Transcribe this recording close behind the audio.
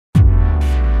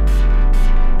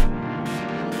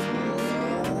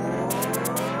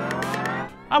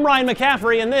I'm Ryan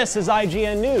McCaffrey, and this is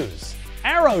IGN News.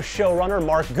 Arrow showrunner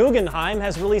Marc Guggenheim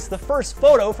has released the first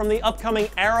photo from the upcoming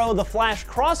Arrow The Flash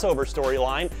crossover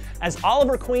storyline as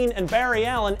Oliver Queen and Barry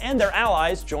Allen and their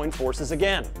allies join forces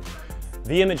again.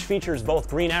 The image features both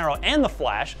Green Arrow and the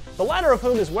Flash, the latter of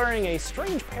whom is wearing a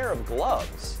strange pair of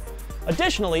gloves.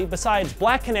 Additionally, besides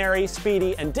Black Canary,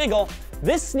 Speedy, and Diggle,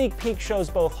 this sneak peek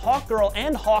shows both Hawkgirl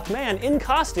and Hawkman in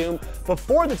costume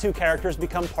before the two characters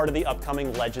become part of the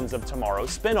upcoming Legends of Tomorrow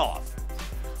spin-off.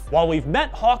 While we've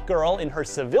met Hawkgirl in her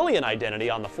civilian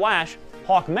identity on The Flash,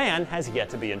 Hawkman has yet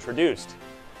to be introduced.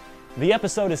 The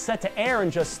episode is set to air in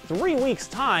just 3 weeks'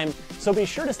 time, so be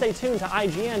sure to stay tuned to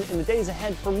IGN in the days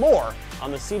ahead for more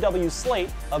on the CW slate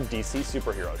of DC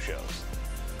superhero shows.